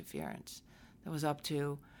human interference. That was up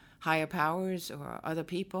to higher powers or other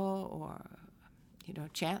people or,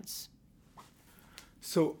 chance.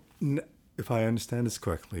 So if I understand this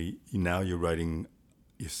correctly, now you're writing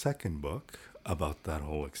your second book about that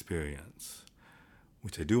whole experience,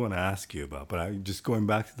 which I do want to ask you about. But I'm just going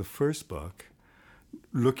back to the first book,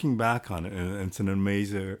 looking back on it, and it's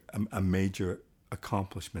a major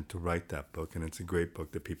accomplishment to write that book, and it's a great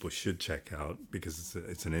book that people should check out because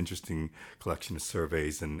it's an interesting collection of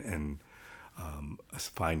surveys and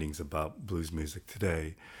findings about blues music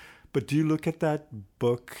today. But do you look at that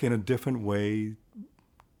book in a different way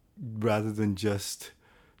rather than just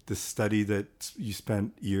the study that you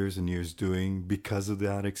spent years and years doing because of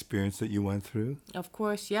that experience that you went through? Of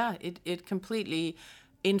course, yeah. It completely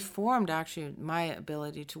informed, actually, my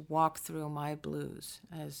ability to walk through my blues,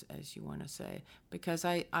 as you want to say, because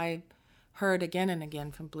I heard again and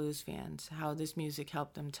again from blues fans how this music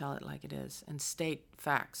helped them tell it like it is and state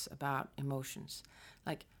facts about emotions.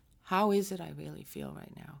 Like, how is it I really feel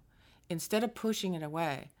right now? Instead of pushing it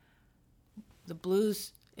away, the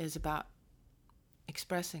blues is about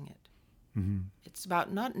expressing it. Mm-hmm. It's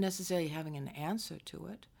about not necessarily having an answer to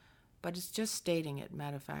it, but it's just stating it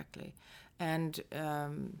matter-of-factly. And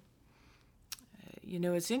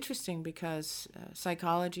it's interesting because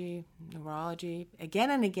psychology, neurology, again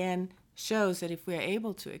and again shows that if we're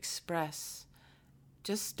able to express,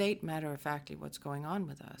 just state matter-of-factly what's going on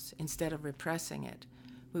with us instead of repressing it,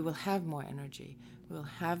 we will have more energy. We will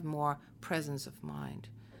have more presence of mind.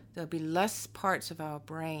 There'll be less parts of our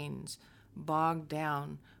brains bogged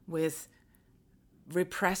down with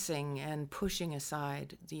repressing and pushing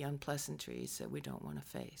aside the unpleasantries that we don't want to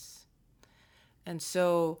face. And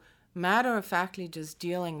so, matter-of-factly just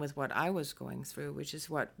dealing with what I was going through, which is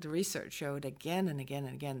what the research showed again and again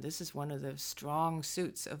and again. This is one of the strong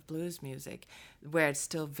suits of blues music, where it's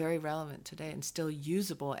still very relevant today and still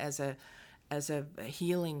usable as a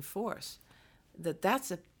healing force.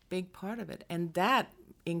 That's a big part of it. And that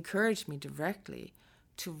encouraged me directly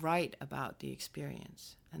to write about the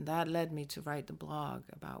experience. And that led me to write the blog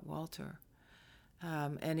about Walter.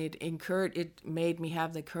 And it made me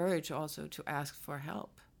have the courage also to ask for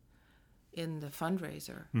help in the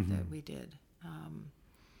fundraiser that we did.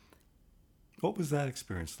 What was that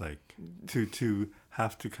experience like? To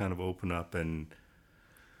have to kind of open up and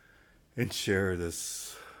share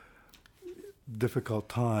this difficult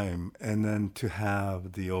time, and then to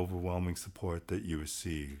have the overwhelming support that you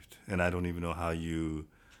received. And I don't even know how you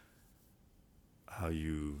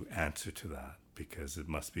answer to that, because it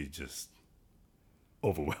must be just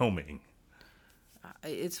overwhelming.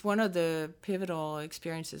 It's one of the pivotal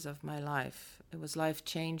experiences of my life. It was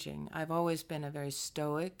life-changing. I've always been a very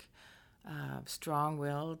stoic,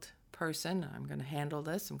 strong-willed person. I'm going to handle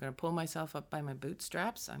this. I'm going to pull myself up by my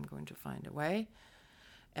bootstraps. I'm going to find a way.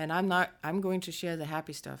 And I'm going to share the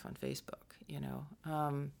happy stuff on Facebook,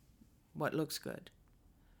 what looks good.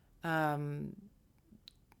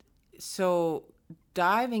 So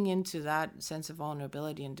diving into that sense of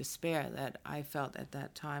vulnerability and despair that I felt at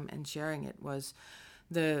that time and sharing it was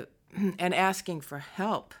and asking for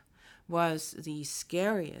help was the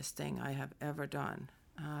scariest thing I have ever done.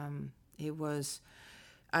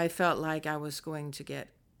 I felt like I was going to get,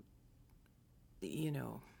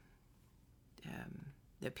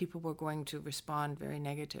 that people were going to respond very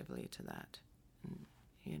negatively to that.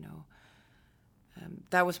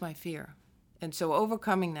 That was my fear. And so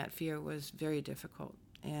overcoming that fear was very difficult.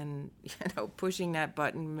 And, pushing that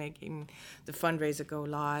button, making the fundraiser go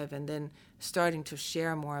live, and then starting to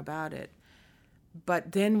share more about it.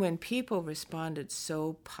 But then when people responded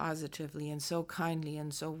so positively and so kindly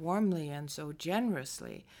and so warmly and so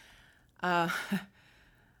generously, I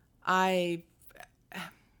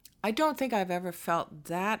don't think I've ever felt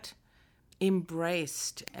that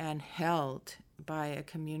embraced and held by a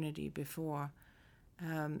community before.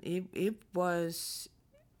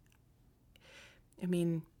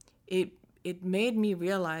 It made me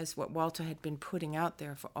realize what Walter had been putting out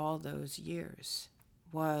there for all those years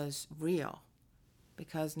was real,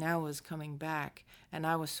 because now it was coming back, and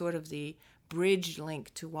I was sort of the bridge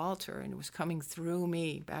link to Walter, and it was coming through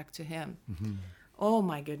me back to him. Mm-hmm. Oh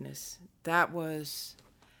my goodness,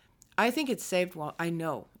 I think I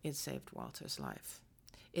know it saved Walter's life.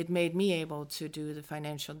 It made me able to do the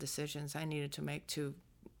financial decisions I needed to make to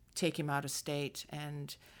take him out of state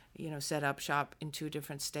and, set up shop in 2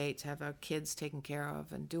 different states, have our kids taken care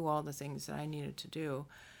of, and do all the things that I needed to do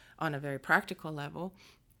on a very practical level.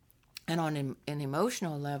 And on an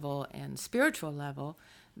emotional level and spiritual level,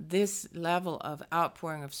 this level of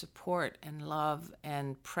outpouring of support and love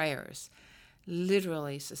and prayers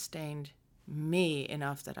literally sustained me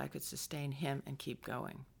enough that I could sustain him and keep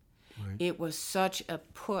going. Right. It was such a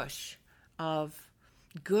push of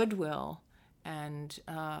goodwill and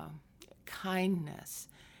kindness.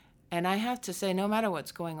 And I have to say, no matter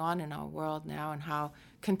what's going on in our world now and how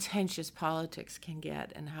contentious politics can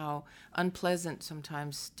get and how unpleasant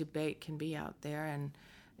sometimes debate can be out there, and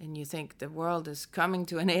you think the world is coming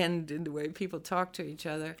to an end in the way people talk to each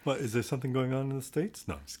other. Well, is there something going on in the States?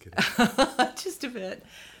 No, I'm just kidding. Just a bit.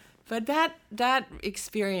 But that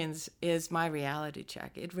experience is my reality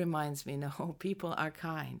check. It reminds me, no, people are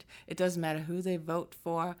kind. It doesn't matter who they vote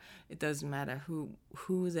for. It doesn't matter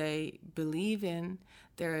who they believe in.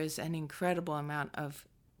 There is an incredible amount of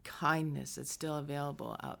kindness that's still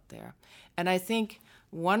available out there. And I think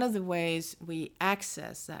one of the ways we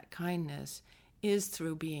access that kindness is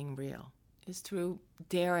through being real, is through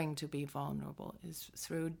daring to be vulnerable, is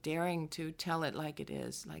through daring to tell it like it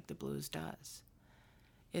is, like the blues does.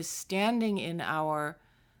 Is standing in our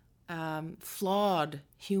flawed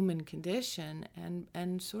human condition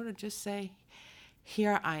and sort of just say,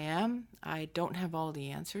 here I am. I don't have all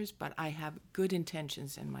the answers, but I have good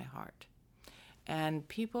intentions in my heart. And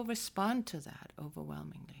people respond to that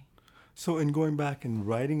overwhelmingly. So in going back and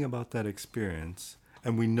writing about that experience,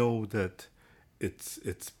 and we know that it's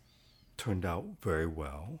turned out very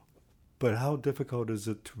well. But how difficult is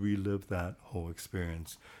it to relive that whole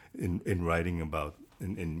experience in writing about,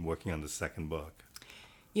 in working on the second book?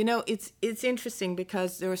 You know, it's interesting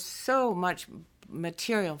because there's so much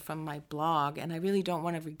material from my blog, and I really don't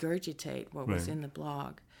want to regurgitate what was in the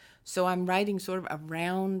blog. So I'm writing sort of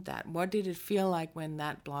around that. What did it feel like when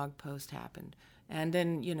that blog post happened? And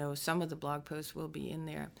then, you know, some of the blog posts will be in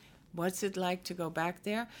there. What's it like to go back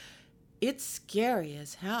there? It's scary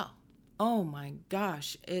as hell. Oh my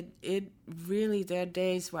gosh. It really, there are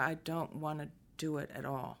days where I don't want to do it at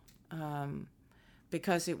all.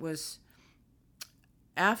 Because it was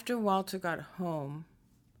after Walter got home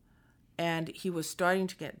and he was starting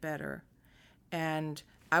to get better, and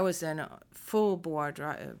I was then full board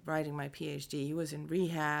writing my PhD. He was in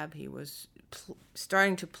rehab. He was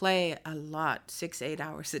starting to play a lot, 6-8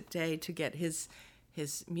 hours a day to get his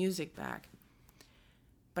music back.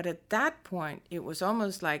 But at that point, it was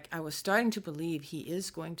almost like I was starting to believe he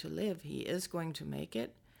is going to live. He is going to make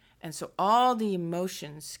it. And so all the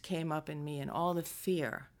emotions came up in me and all the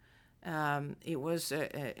fear. It was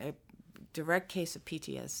a direct case of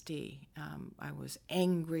PTSD. I was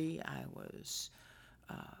angry. I was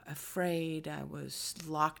afraid. I was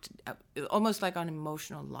locked, almost like on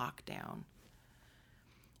emotional lockdown.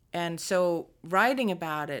 And so writing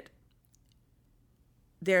about it,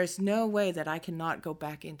 there's no way that I cannot go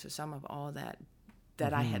back into some of all that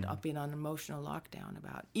I had been on emotional lockdown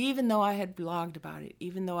about. Even though I had blogged about it,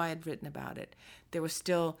 even though I had written about it, there were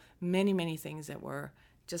still many, many things that were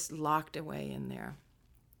just locked away in there.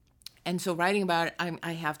 And so writing about it,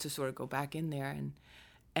 I have to sort of go back in there.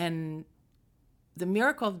 And the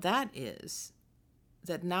miracle of that is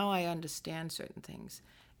that now I understand certain things.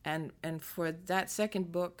 And for that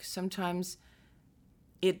second book, sometimes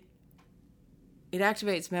it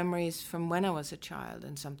activates memories from when I was a child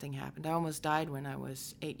and something happened. I almost died when I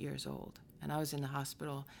was 8 years old, and I was in the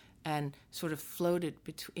hospital and sort of floated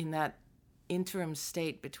in that interim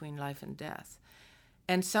state between life and death.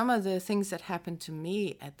 And some of the things that happened to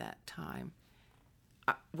me at that time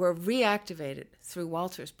were reactivated through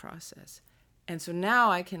Walter's process. And so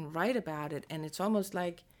now I can write about it, and it's almost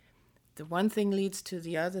like the one thing leads to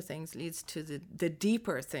the other things, leads to the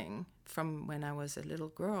deeper thing from when I was a little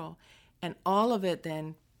girl. And all of it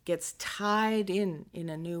then gets tied in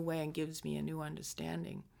a new way and gives me a new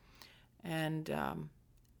understanding and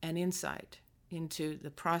insight into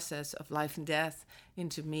the process of life and death,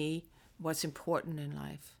 into me, what's important in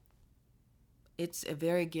life. It's a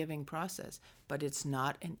very giving process, but it's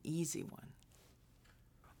not an easy one.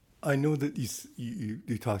 I know that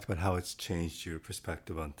you talked about how it's changed your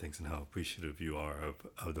perspective on things and how appreciative you are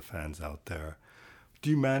of the fans out there. Do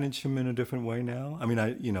you manage him in a different way now? I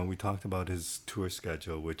mean, we talked about his tour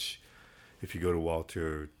schedule, which if you go to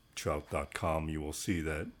waltertrout.com, you will see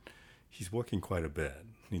that he's working quite a bit.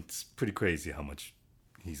 It's pretty crazy how much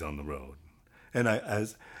he's on the road. And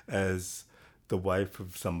as the wife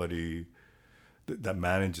of somebody that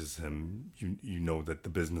manages him, you know that the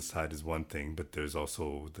business side is one thing, but there's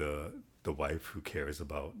also the wife who cares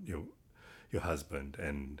about your husband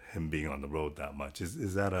and him being on the road that much.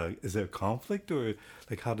 Is there a conflict, or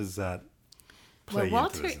like how does that play into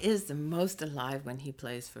Walter this? is the most alive when he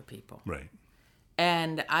plays for people. Right.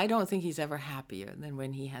 And I don't think he's ever happier than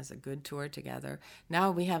when he has a good tour together.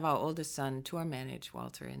 Now we have our oldest son tour manage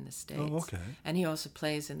Walter in the States. Oh, okay. And he also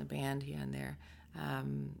plays in the band here and there.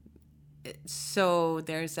 So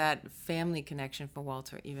there's that family connection for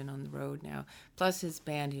Walter even on the road now. Plus his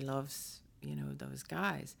band, he loves, those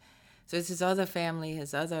guys. So it's his other family,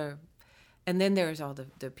 and then there's all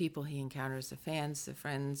the people he encounters, the fans, the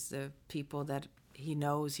friends, the people that he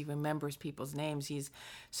knows. He remembers people's names. He's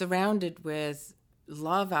surrounded with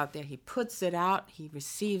love out there. He puts it out. He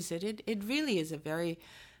receives it. It really is a very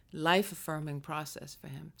life-affirming process for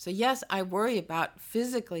him. So yes, I worry about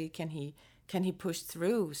physically, can he push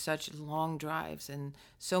through such long drives and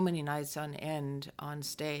so many nights on end on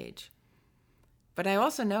stage? But I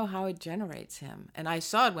also know how it generates him. And I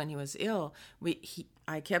saw it when he was ill.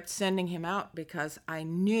 I kept sending him out because I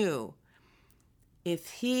knew if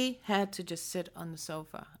he had to just sit on the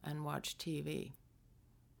sofa and watch TV,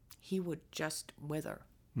 he would just wither.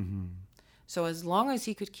 Mm-hmm. So as long as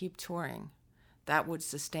he could keep touring, that would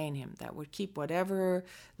sustain him. That would keep whatever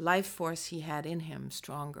life force he had in him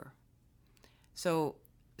stronger. So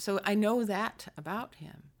I know that about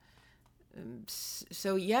him.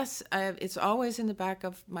 So yes, it's always in the back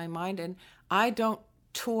of my mind, and I don't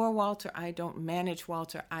tour Walter. I don't manage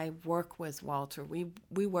Walter. I work with Walter.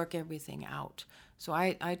 We work everything out. So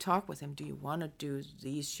I talk with him. Do you want to do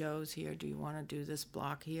these shows here? Do you want to do this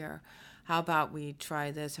block here? How about we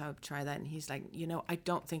try this? How about try that? And he's like, I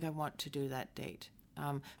don't think I want to do that date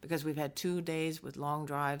because we've had 2 days with long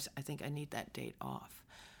drives. I think I need that date off.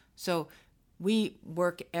 So we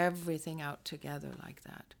work everything out together like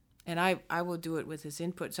that. And I will do it with his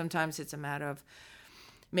input. Sometimes it's a matter of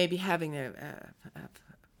maybe having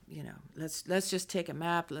let's just take a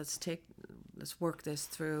map. Let's work this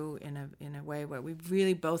through in a way where we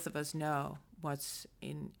really both of us know what's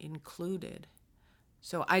included.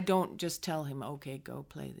 So I don't just tell him, okay, go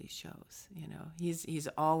play these shows. He's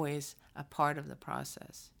always a part of the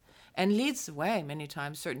process and leads the way many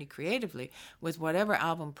times, certainly creatively, with whatever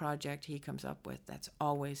album project he comes up with. That's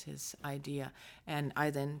always his idea. And I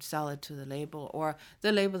then sell it to the label, or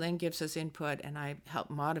the label then gives us input and I help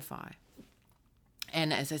modify.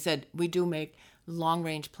 And as I said, we do make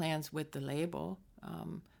long-range plans with the label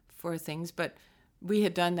for things, but we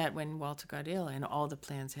had done that when Walter got ill and all the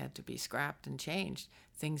plans had to be scrapped and changed.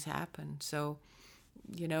 Things happen. So,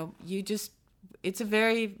 it's a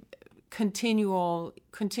very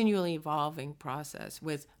continually evolving process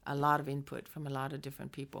with a lot of input from a lot of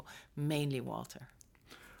different people, mainly Walter.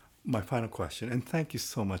 My final question, and thank you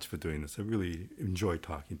so much for doing this. I really enjoyed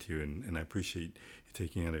talking to you, and I appreciate you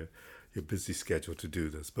taking out your busy schedule to do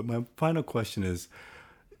this. But my final question is,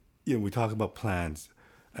 we talk about plans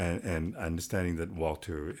and understanding that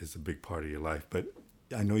Walter is a big part of your life, but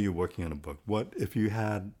I know you're working on a book. What if you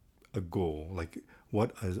had a goal, like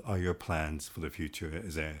what are your plans for the future?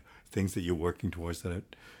 Is there things that you're working towards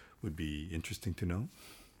that would be interesting to know?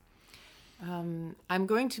 I'm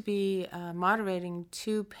going to be moderating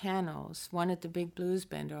 2 panels, one at the Big Blues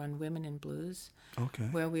Bender on women in blues, okay,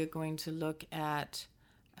 where we're going to look at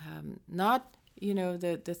not,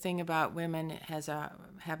 the thing about women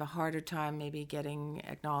have a harder time maybe getting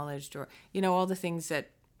acknowledged, or, all the things that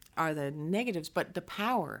are the negatives, but the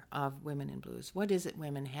power of women in blues. What is it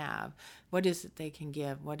women have? What is it they can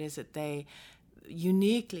give? What is it they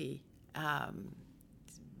uniquely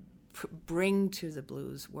bring to the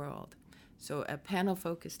blues world? So a panel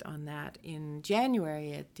focused on that. In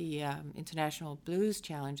January at the International Blues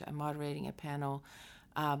Challenge, I'm moderating a panel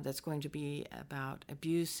that's going to be about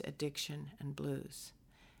abuse, addiction, and blues,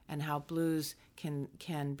 and how blues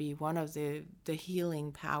can be one of the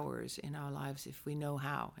healing powers in our lives if we know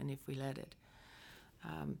how and if we let it.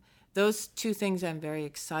 Those 2 things I'm very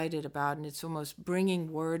excited about, and it's almost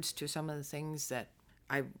bringing words to some of the things that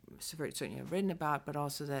I certainly have written about, but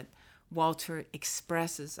also that Walter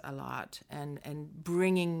expresses a lot, and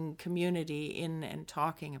bringing community in and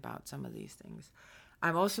talking about some of these things.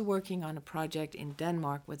 I'm also working on a project in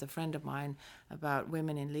Denmark with a friend of mine about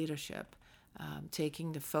women in leadership,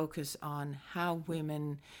 taking the focus on how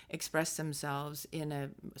women express themselves in a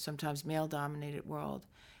sometimes male-dominated world,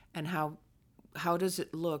 and how does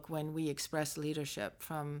it look when we express leadership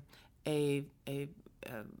from a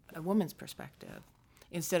woman's perspective,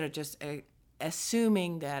 instead of just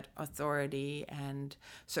assuming that authority and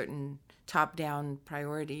certain top-down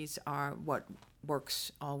priorities are what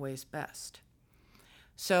works always best.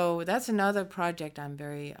 So that's another project I'm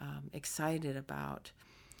very excited about.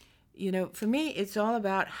 For me, it's all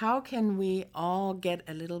about how can we all get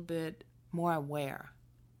a little bit more aware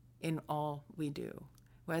in all we do,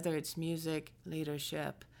 whether it's music,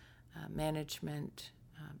 leadership, management,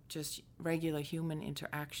 just regular human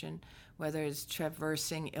interaction, whether it's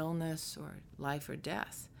traversing illness or life or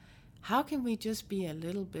death. How can we just be a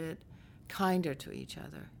little bit kinder to each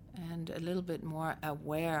other and a little bit more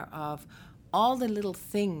aware of all the little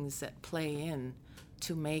things that play in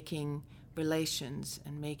to making relations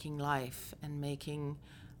and making life and making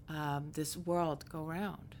this world go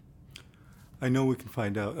round? I know we can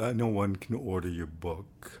find out. I know one can order your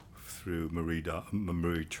book through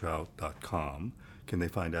marietrout.com. Can they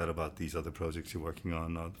find out about these other projects you're working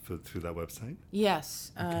on through that website?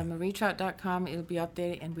 Yes, okay. marietrout.com. It'll be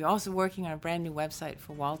updated, and we're also working on a brand new website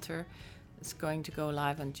for Walter. It's going to go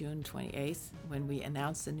live on June 28th when we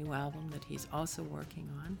announce the new album that he's also working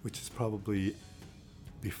on. Which is probably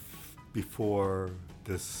before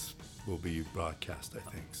this will be broadcast, I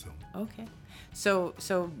think. So. Okay. So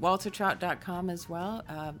waltertrout.com as well,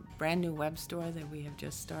 brand new web store that we have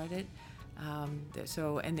just started. And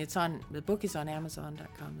the book is on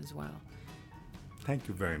Amazon.com as well. Thank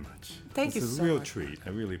you very much. Thank you so much. It's a real treat. I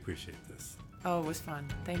really appreciate this. Oh, it was fun.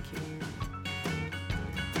 Thank you.